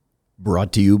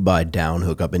Brought to you by Down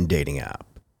Hookup and Dating App.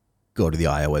 Go to the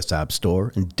iOS App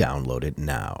Store and download it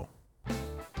now.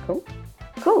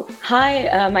 Cool.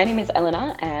 Hi, my name is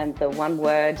Eleanor, and the one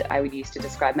word I would use to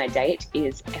describe my date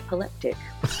is epileptic.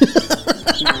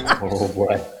 Oh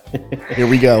boy. Here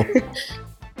we go.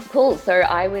 Cool. So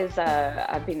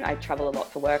I travel a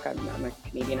lot for work. I'm a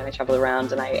comedian and I travel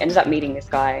around, and I ended up meeting this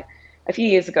guy a few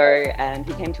years ago, and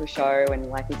he came to a show and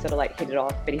we sort of hit it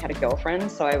off, but he had a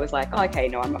girlfriend. So I was like, oh, okay,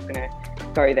 no, I'm not going to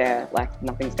go there.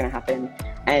 Nothing's going to happen.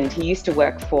 And he used to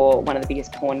work for one of the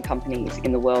biggest porn companies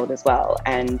in the world as well.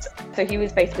 And so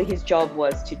his job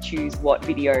was to choose what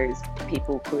videos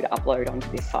people could upload onto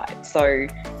this site. So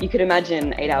you could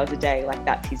imagine 8 hours a day,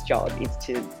 that's his job, is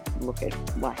to look at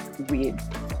weird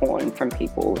porn from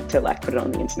people to put it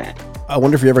on the internet. I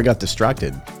wonder if you ever got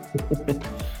distracted.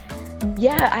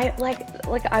 Yeah,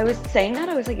 I was saying that,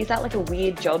 I was like, is that a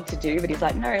weird job to do? But he's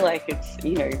like, no, it's,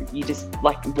 you just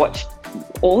watch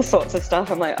all sorts of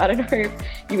stuff. I'm like, I don't know if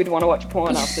you would want to watch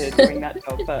porn after doing that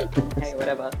job, but hey,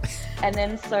 whatever. And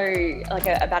then so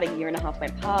about a year and a half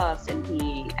went past, and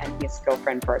he and his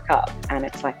girlfriend broke up. And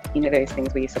it's those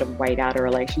things where you sort of wait out a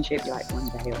relationship. You're like, one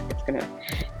day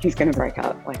he's gonna break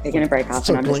up. They're gonna break up,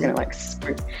 and I'm just gonna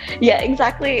screw. Yeah,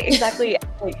 exactly.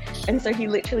 And so he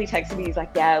literally texted me. He's like,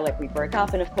 yeah, we broke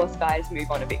up. And of course, guys move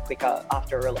on a bit quicker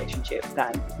after a relationship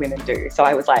than women do. So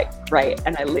I was like, great.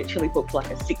 And I literally booked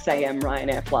a 6 a.m.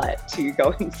 Ryanair flight to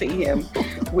go and see him,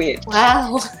 which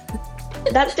wow,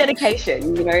 that's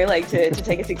dedication, to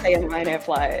take a 6 a.m. Ryanair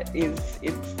flight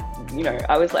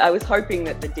I was hoping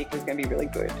that the dick was going to be really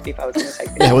good if I was going to take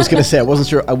it. Yeah, I was going to say, I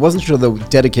wasn't sure the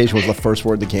dedication was the first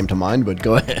word that came to mind, but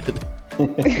go ahead.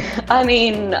 I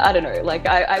mean, I don't know.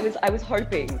 I was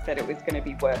hoping that it was going to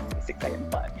be worth the 6 a.m.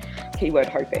 flight. Keyword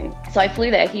hoping. So I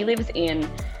flew there. He lives in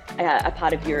a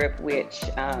part of Europe, which,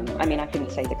 I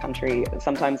couldn't say the country.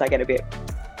 Sometimes I get a bit,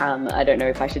 I don't know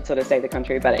if I should sort of say the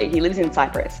country, but he lives in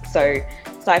Cyprus. So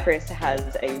Cyprus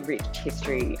has a rich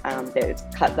history.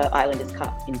 The island is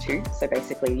cut in two. So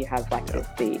basically you have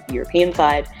the European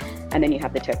side, and then you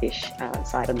have the Turkish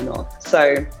side on the north.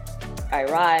 So I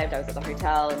arrived, I was at the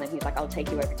hotel, and then he's like, I'll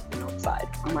take you over to the north side.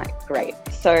 I'm like, great.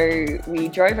 So we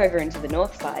drove over into the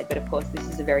north side, but of course this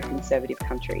is a very conservative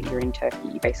country. You're in Turkey.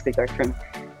 You basically go from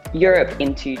Europe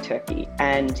into Turkey,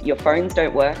 and your phones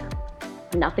don't work.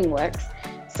 Nothing works.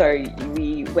 So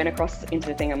we went across into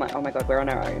the thing. I'm like, oh my God, we're on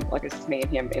our own. It's just me and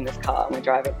him in this car, and we're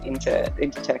driving into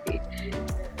Turkey.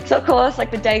 So of course,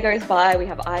 the day goes by, we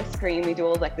have ice cream, we do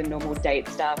all the normal date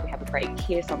stuff. We have a great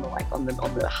kiss on the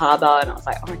harbour, and I was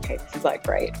like, oh, okay, this is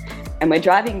great. And we're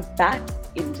driving back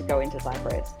to go into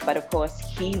Cyprus, but of course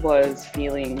he was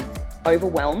feeling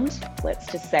overwhelmed, let's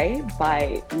just say,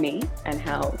 by me and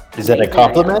how. Is that a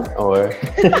compliment or?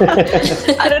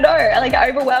 I don't know,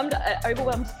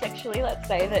 overwhelmed sexually. Let's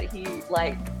say that he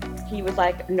was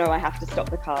like, no, I have to stop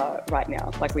the car right now.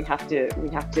 We have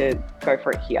to go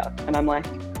for it here. And I'm like,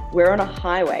 we're on a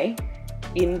highway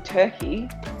in Turkey,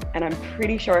 and I'm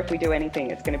pretty sure if we do anything,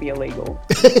 it's going to be illegal.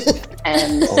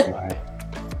 And oh my.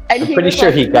 And I'm pretty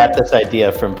sure he got this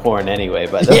idea from porn anyway,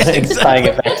 but tying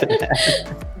it back to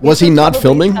that. Was he not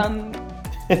filming? No,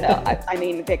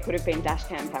 there could have been dash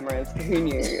cam cameras. Who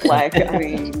knew?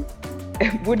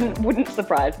 It wouldn't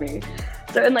surprise me.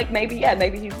 So, and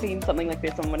maybe he's seen something like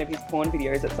this on one of his porn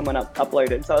videos that someone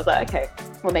uploaded. So I was like, okay,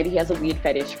 well, maybe he has a weird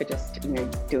fetish for just,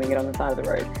 doing it on the side of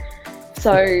the road.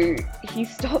 So he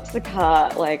stops the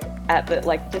car, at the,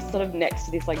 just sort of next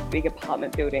to this, big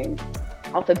apartment building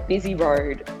off a busy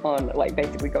road on,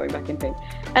 basically going back in thing.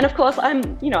 And of course,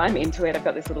 I'm into it. I've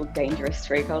got this little dangerous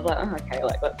streak. I was like, oh, okay,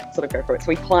 let's sort of go for it. So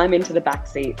we climb into the back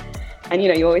seat. And,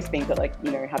 you always think that,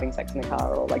 having sex in the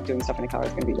car or, doing stuff in the car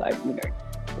is going to be,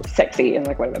 sexy and,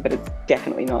 whatever, but it's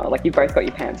definitely not. You've both got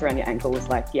your pants around your ankles,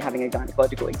 you're having a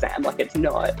gynecological exam. It's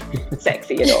not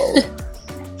sexy at all.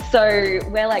 So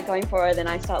we're, going for it, and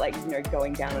I start,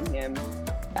 going down on him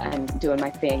and doing my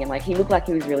thing, and he looked like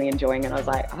he was really enjoying it. I was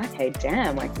like, okay,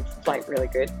 damn, this is really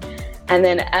good. And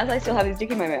then as I still have his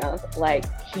dick in my mouth,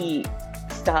 he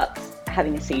starts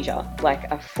having a seizure,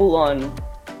 a full-on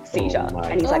seizure.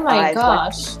 And he's oh my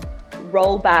gosh.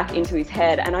 Roll back into his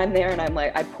head, and I'm there, and I'm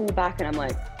I pull back, and I'm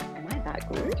like, am I that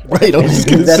good? Right, I was just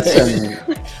gonna say,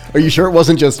 are you sure it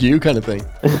wasn't just you, kind of thing?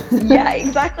 Yeah,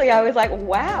 exactly. I was like,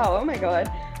 wow, oh my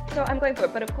God. So I'm going for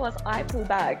it, but of course I pull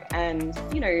back, and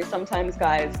sometimes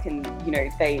guys can,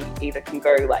 they either can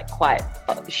go quite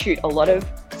shoot a lot of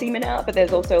semen out, but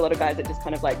there's also a lot of guys that just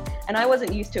kind of and I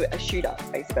wasn't used to a shooter,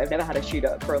 basically. I've never had a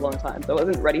shooter for a long time, so I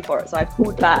wasn't ready for it. So I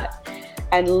pulled back,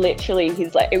 and literally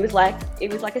it was like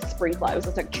a sprinkler. It was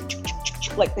just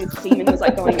the semen was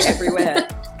going everywhere.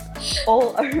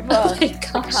 all over Oh my the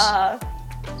gosh. car.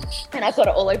 And I've got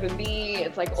it all over me.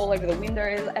 It's like all over the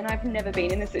windows. And I've never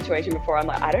been in this situation before. I'm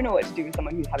like, I don't know what to do with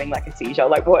someone who's having like a seizure.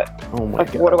 Like what? Oh my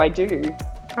Like God. what do I do?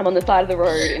 I'm on the side of the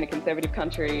road in a conservative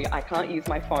country. I can't use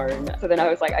my phone. So then I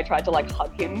was like, I tried to like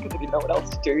hug him because I didn't know what else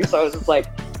to do. So I was just like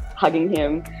hugging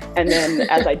him. And then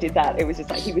as I did that, it was just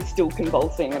like he was still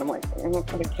convulsing. And I'm like,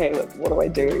 okay, like, what do I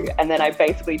do? And then I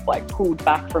basically like pulled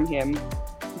back from him.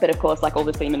 But of course, like all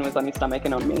the semen was on his stomach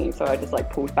and on me. So I just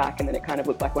like pulled back, and then it kind of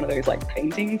looked like one of those like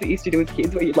paintings that you used to do as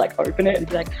kids where you'd like open it and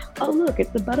be like, oh, look, it's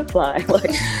a butterfly.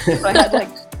 Like, so I had like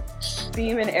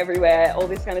semen everywhere, all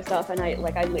this kind of stuff. And I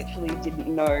literally didn't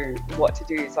know what to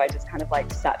do. So I just kind of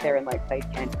like sat there and like played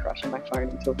Candy Crush on my phone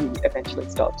until he eventually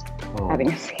stopped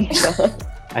having a seizure.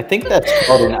 I think that's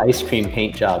called an ice cream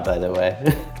paint job, by the way.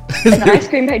 An ice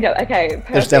cream paint job. Okay,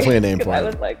 perfect. There's definitely a name for I it.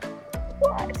 was like,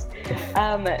 what?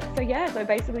 So I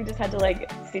basically just had to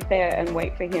like sit there and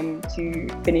wait for him to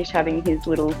finish having his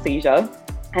little seizure.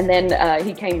 And then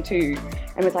he came to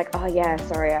and was like, oh yeah,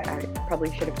 sorry, I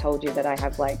probably should have told you that I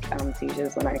have like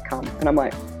seizures when I come. And I'm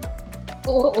like,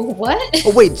 What?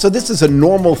 Oh wait, so this is a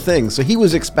normal thing. So he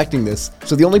was expecting this.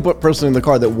 So the only person in the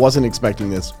car that wasn't expecting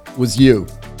this was you.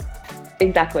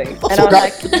 exactly. And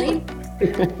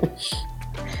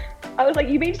I was like,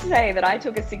 you mean to say that I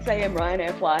took a 6 a.m.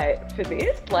 Ryanair flight for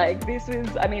this? Like, this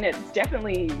was, I mean, it's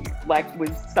definitely like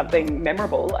was something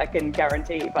memorable, I can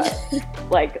guarantee. But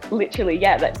like, literally,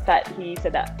 yeah, that he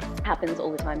said that happens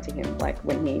all the time to him. Like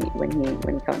when he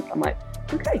comes, I'm like,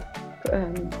 okay,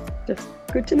 just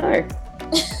good to know.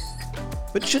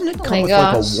 But shouldn't it Oh come my with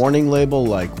like gosh. a warning label,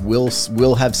 like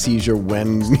will have seizure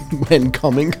when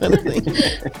coming kind of thing?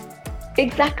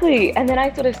 Exactly. And then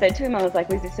I sort of said to him, I was like,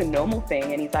 was this a normal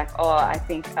thing? And he's like, oh, I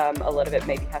think a lot of it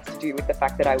maybe has to do with the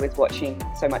fact that I was watching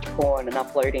so much porn and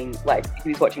uploading, like he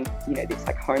was watching, this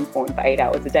like home porn for 8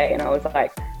 hours a day. And I was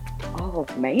like, oh,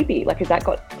 maybe, like, has that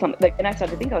got something, like, and I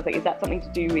started to think, I was like, is that something to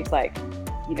do with like,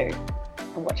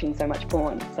 watching so much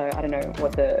porn? So I don't know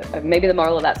what maybe the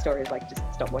moral of that story is like, just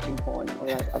stop watching porn, or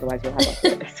otherwise you'll have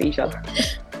like a seizure.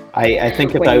 I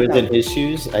think if When I you was in his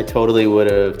shoes, I totally would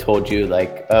have told you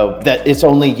like, oh, that it's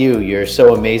only you. You're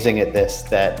so amazing at this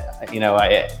that,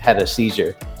 I had a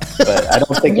seizure. But I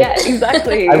don't think Yeah,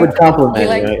 exactly. I would compliment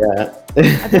Like- you.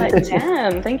 Yeah. I'd be like,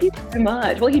 damn, thank you so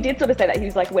much. Well, he did sort of say that. He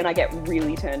was like, when I get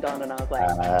really turned on, and I was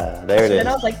like, There it and then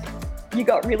I is. was like, you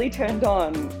got really turned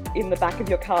on in the back of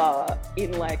your car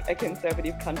in like a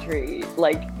conservative country.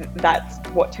 Like that's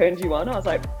what turned you on. I was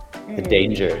like, The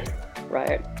danger.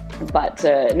 right. But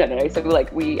no. So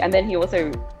like and then he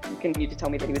also continued to tell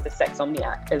me that he was a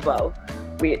sexomniac as well,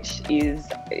 which is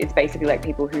basically like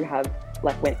people who have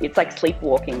like when it's like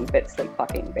sleepwalking but sleep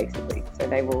fucking basically. So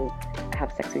they will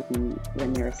have sex with you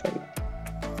when you're asleep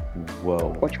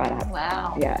Whoa. or try to have.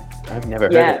 Wow. Yeah. I've never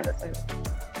heard Yeah. of it.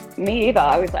 So, me either.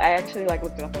 I actually like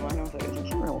looked it up online. I was like, is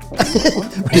this a real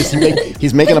thing?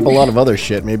 He's making up a lot of other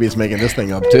shit. Maybe he's making this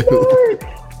thing up too.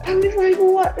 I was like,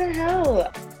 what the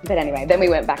hell? But anyway, then we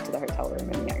went back to the hotel room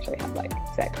and we actually had like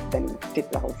sex. Then he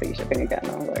did the whole seizure thing again.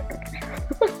 And I was like,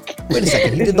 okay. Wait a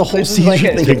second, he did the whole This is like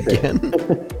seizure a- thing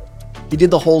again? He did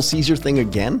the whole seizure thing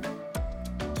again?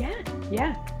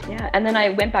 Yeah. And then I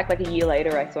went back like a year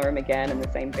later. I saw him again, and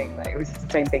the same thing. Like it was just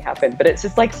the same thing happened. But it's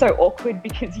just like so awkward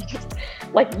because you just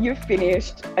like you've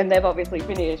finished, and they've obviously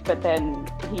finished, but then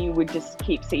he would just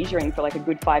keep seizuring for like a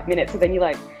good 5 minutes. So then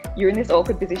you're in this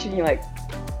awkward position. You're like,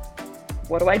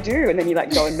 what do I do? And then you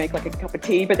like go and make like a cup of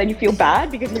tea, but then you feel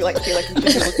bad because you like feel like you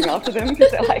should be looking after them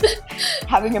because they're like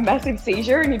having a massive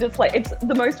seizure, and you just like, it's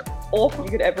the most awful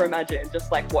you could ever imagine.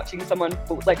 Just like watching someone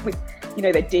like with,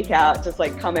 their dick out, just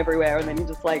like come everywhere, and then you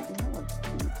just like,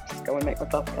 just go and make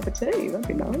myself a cup of tea. That'd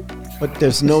be nice. But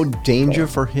there's no danger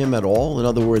for him at all? In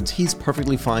other words, he's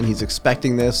perfectly fine. He's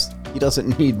expecting this. He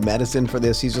doesn't need medicine for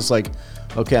this. He's just like,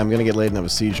 okay, I'm going to get laid and have a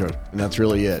seizure. And that's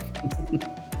really it.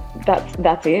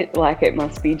 That's it. Like it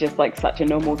must be just like such a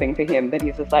normal thing for him that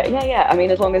he's just like, yeah. I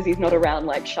mean, as long as he's not around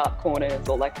like sharp corners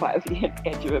or like by the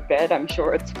edge of a bed, I'm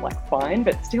sure it's like fine.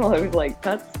 But still, I was like,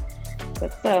 that's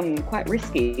quite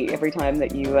risky every time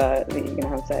that you're gonna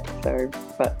have sex. So,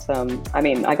 but I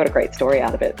mean, I got a great story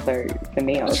out of it. So for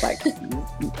me, I was like,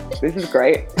 this is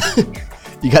great.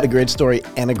 You got a great story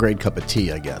and a great cup of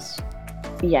tea, I guess.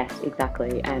 Yes,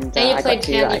 exactly. And And you I played got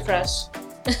to, Candy like, Crush.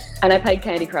 And I played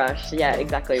Candy Crush. Yeah,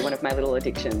 exactly. One of my little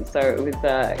addictions. So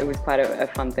it was quite a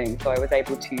fun thing. So I was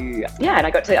able to, and I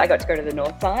got to go to the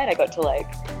north side. I got to like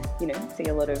see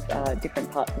a lot of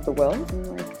different parts of the world, and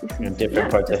like this And is,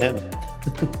 different parts of him.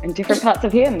 and different parts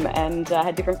of him, and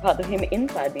had different parts of him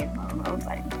inside me. I was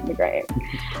like, great.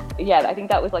 Yeah, I think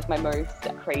that was like my most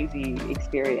crazy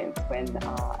experience when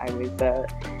I was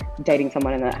dating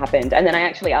someone and that happened. And then I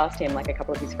actually asked him, like a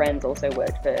couple of his friends also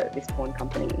worked for this porn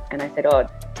company, and I said, oh,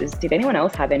 did anyone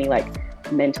else have any like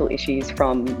mental issues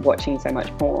from watching so much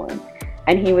porn?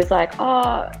 And he was like,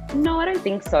 oh, no, I don't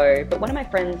think so. But one of my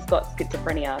friends got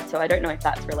schizophrenia, so I don't know if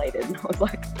that's related. And I was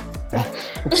like,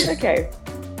 okay.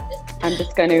 I'm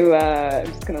just going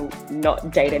to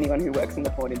not date anyone who works in the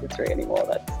porn industry anymore.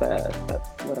 That's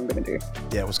what I'm going to do.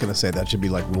 Yeah, I was going to say that should be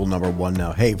like rule number 1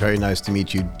 now. Hey, very nice to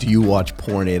meet you. Do you watch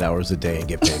porn 8 hours a day and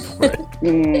get paid for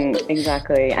it?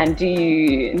 Exactly. And do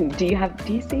you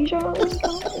seizure? Is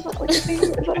that like a thing?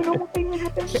 Is that a normal thing that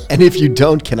happens? And if you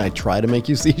don't, can I try to make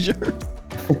you seizure?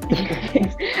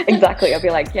 Exactly. I'll be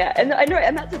like, yeah. And I know,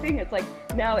 and that's the thing. It's like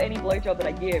now any blowjob that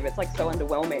I give, it's like so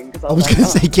underwhelming because I was going to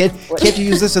say, can't you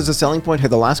use this as a selling point? Hey,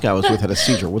 the last guy I was with had a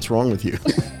seizure. What's wrong with you?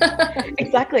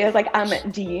 Exactly. I was like,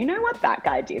 do you know what that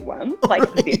guy did once? Like,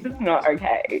 right. This is not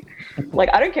okay. Like,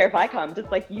 I don't care if I come.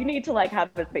 Just like, you need to like have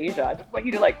a seizure. I just want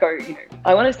you to like go.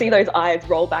 I want to see those eyes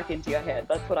roll back into your head.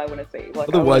 That's what I want to see. Like,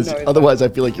 otherwise, I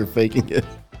feel like you're faking it.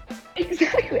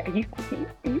 Exactly. Are you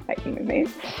faking with me?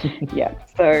 Yeah.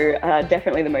 So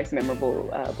definitely the most memorable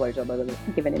blowjob I've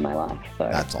ever given in my life. So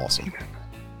that's awesome.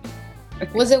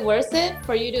 Was it worth it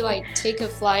for you to like take a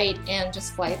flight and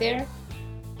just fly there?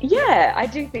 Yeah, I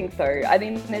do think so. I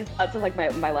mean, there's parts of like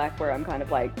my life where I'm kind of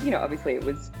like, obviously it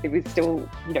was still,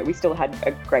 we still had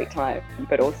a great time,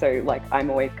 but also like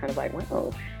I'm always kind of like,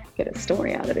 well, get a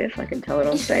story out of this. I can tell it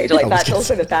on stage. Like that's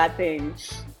also the bad thing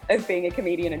of being a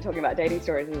comedian and talking about dating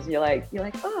stories is you're like,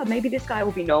 oh, maybe this guy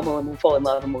will be normal and we'll fall in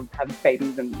love and we'll have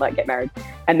babies and like get married.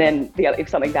 And then if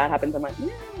something bad happens, I'm like,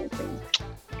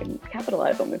 I can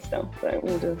capitalize on this stuff. So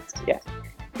we'll just, So it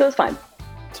was fine.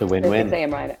 It's a win-win. The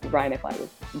 6 a.m. Ryan F. was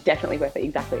definitely worth it.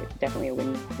 Exactly. Definitely a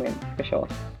win-win for sure.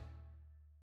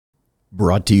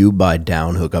 Brought to you by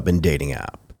Down Hookup and Dating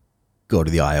App. Go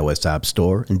to the iOS App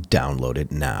Store and download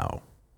it now.